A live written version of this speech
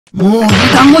もう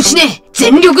油断もしねえ。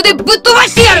全力でぶっ飛ば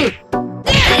してやる。ガト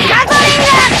リング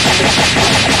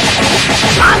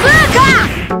バズーカ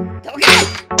どけ。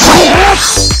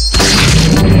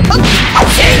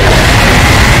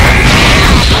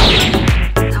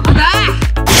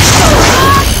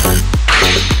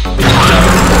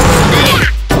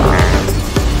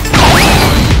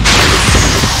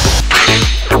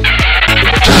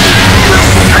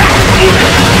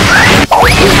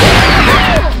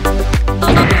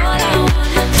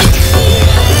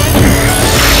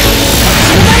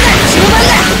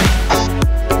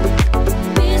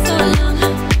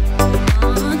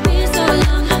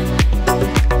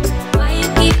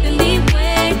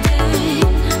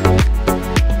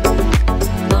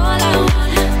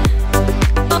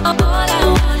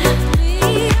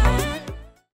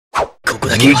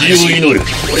無事を祈る。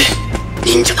俺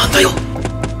忍者なんだよ。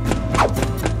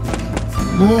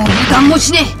もう油断も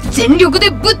しねえ。全力で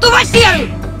ぶっ飛ばしてやる。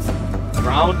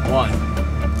Round 1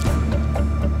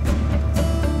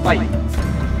 Fight.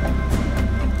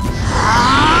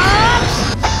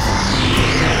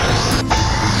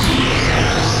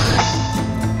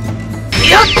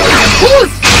 やっコー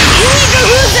ス筋肉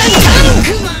風船タンク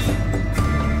マン。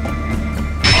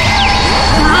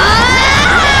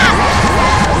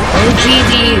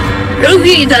ルフ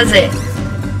ィだぜ。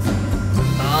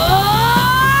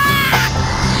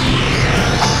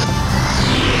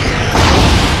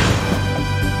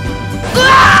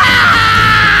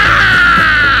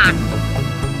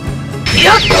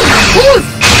やっコース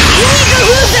筋肉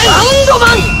風船バウンドマ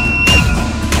ン。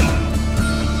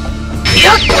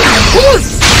やっコース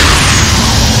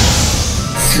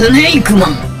スネークマン。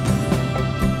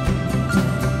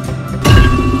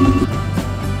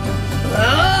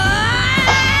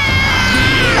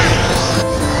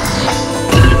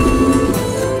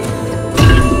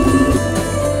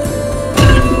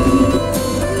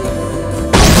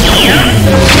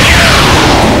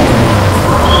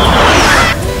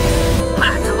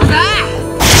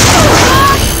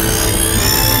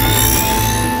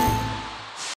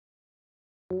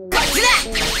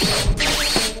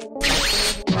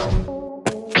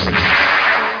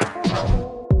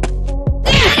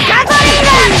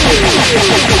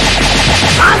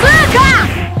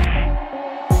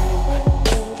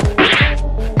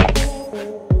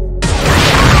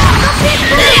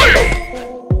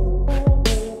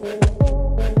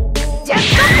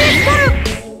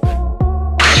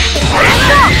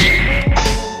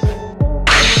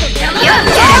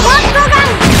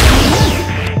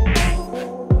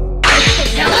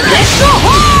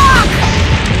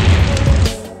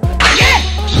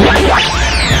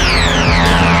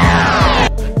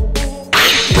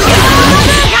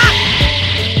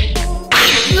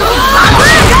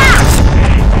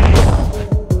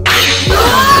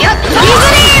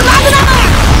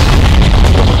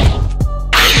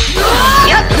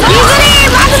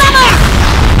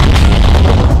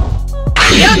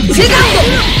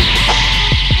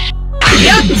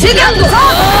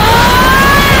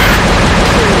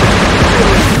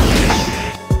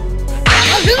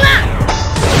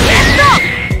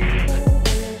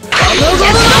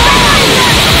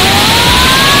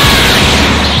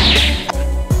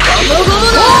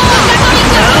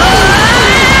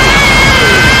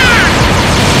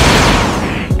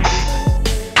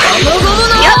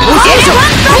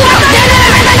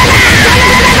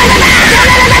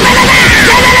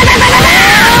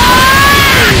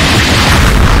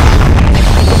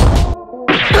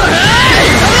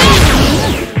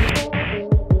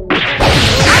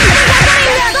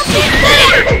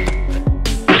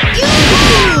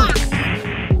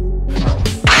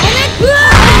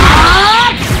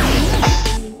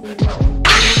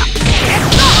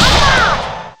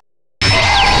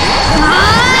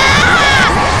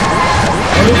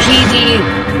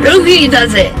ルフィだ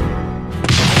ぜ。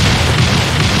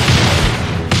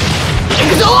行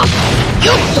くぞ。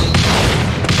よっと。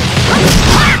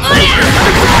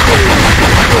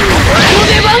俺の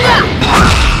出番だ。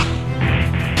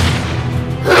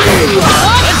こっ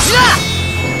ちだ。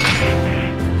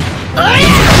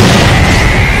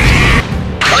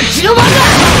こっちの番だ。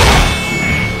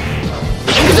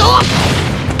行くぞ。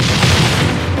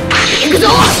行くぞ。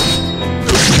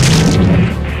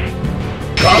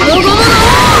ゴムゴムの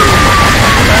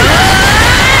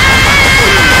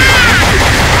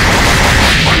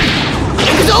行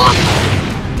くぞ。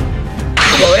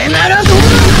これならどうなん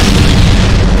だ。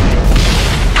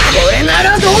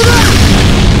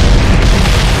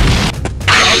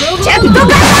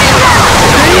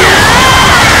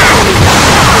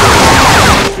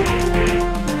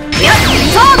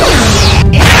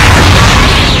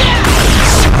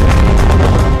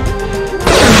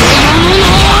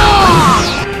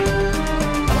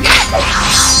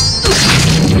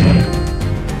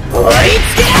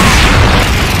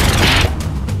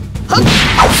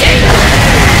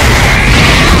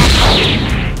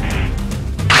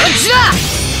しだ。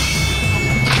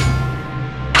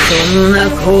そんな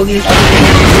攻撃。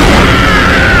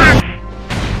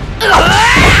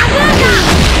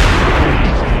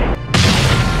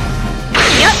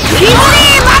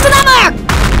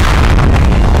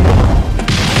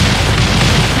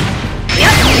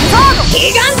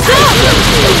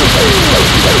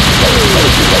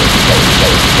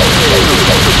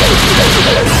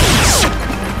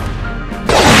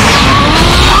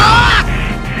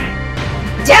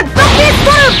ジェットピス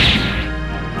トル。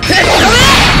吹っ飛べ。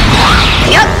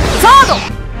いや、ソード。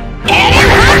エレファ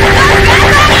ントガザリング。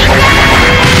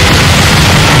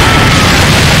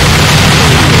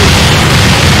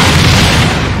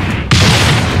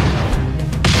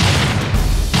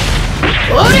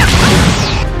おりゃ。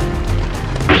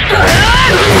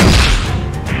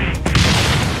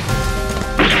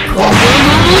このまま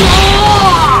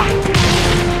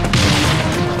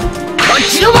こっ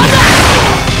ちの番だ。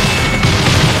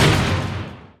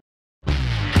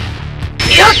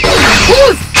やっコー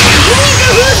ス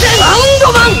ラウン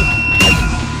ドマン。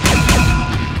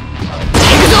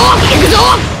行くぞ行くぞ。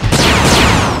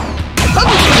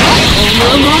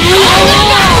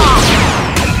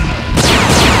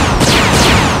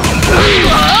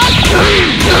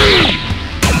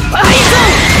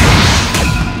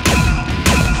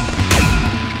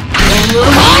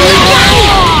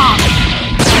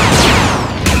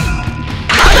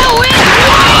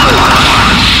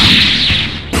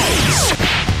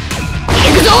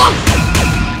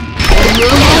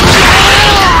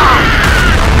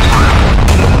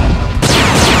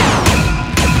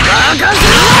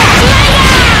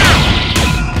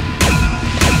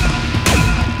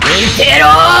見てろ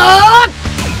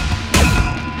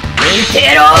見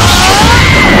てろ。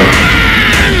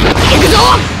行くぞ。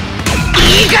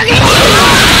いい加減に。こ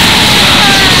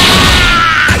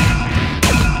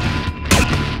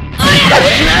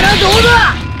れならどう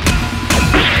だ。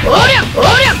おりゃおり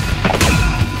ゃ。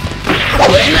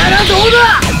これならどう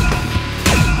だ。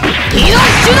ヒロシ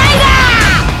ュナイダー。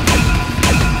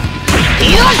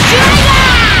ヒロシュナイダー。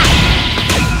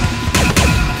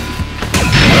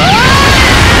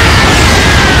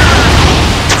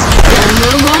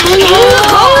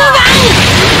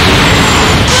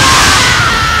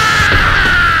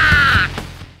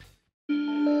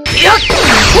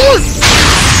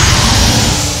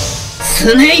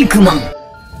スネークマン。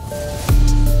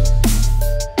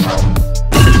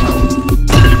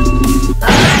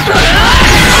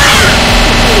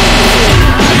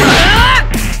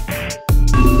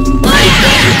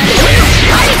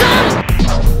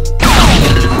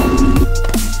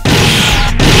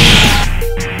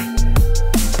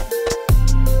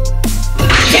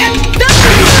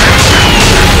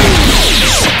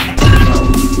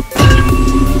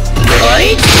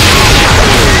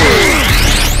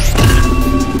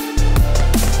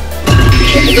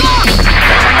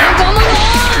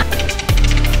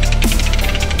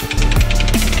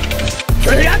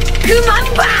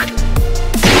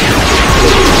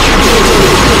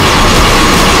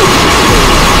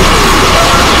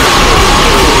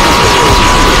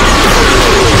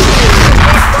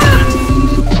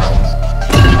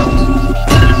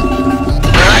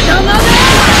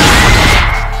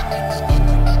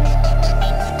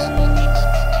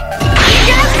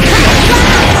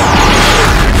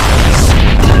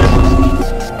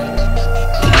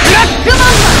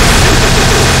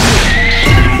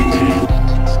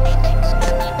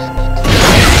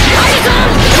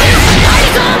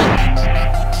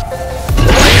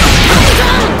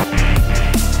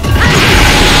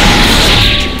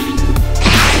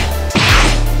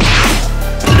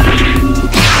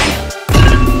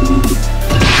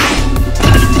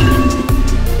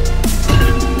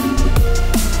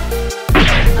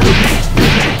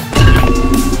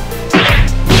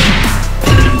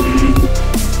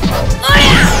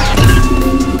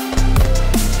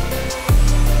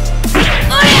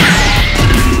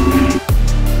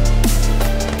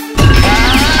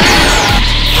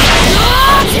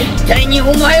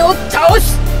お前を倒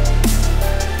す。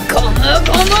ゴムゴムの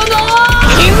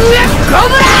キングコ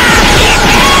ブラ。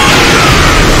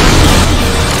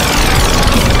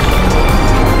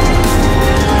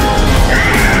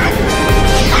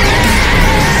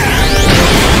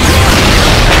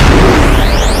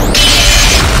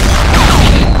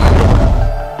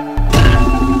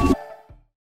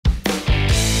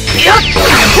やっコー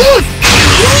ス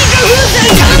ニカ風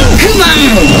船タンクマ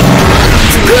ング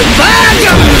ッバージ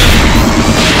ョン。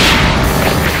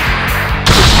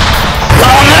ゴ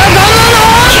ムゴムの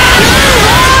キャノンボ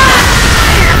ール。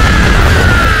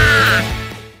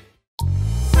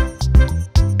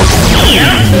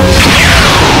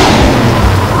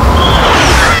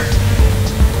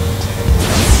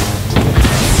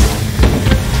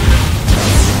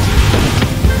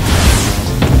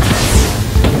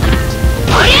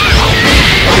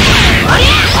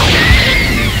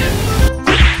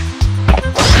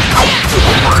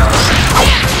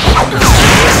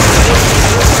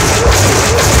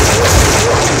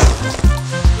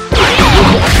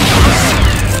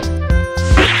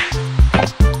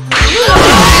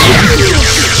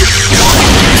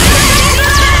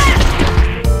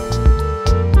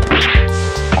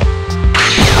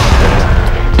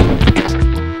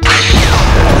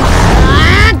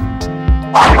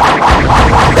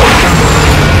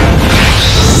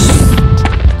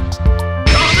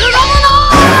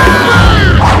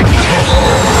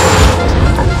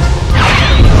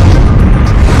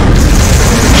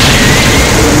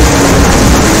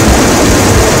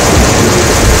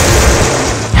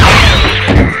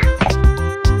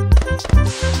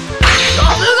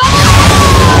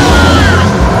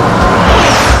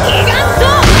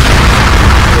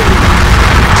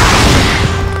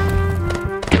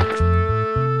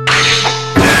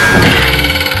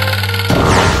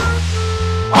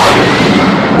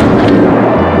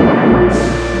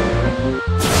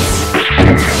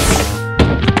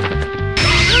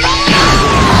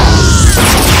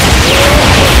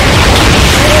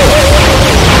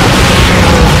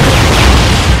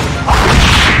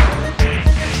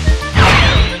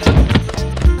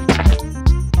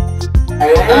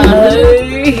あ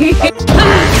ーい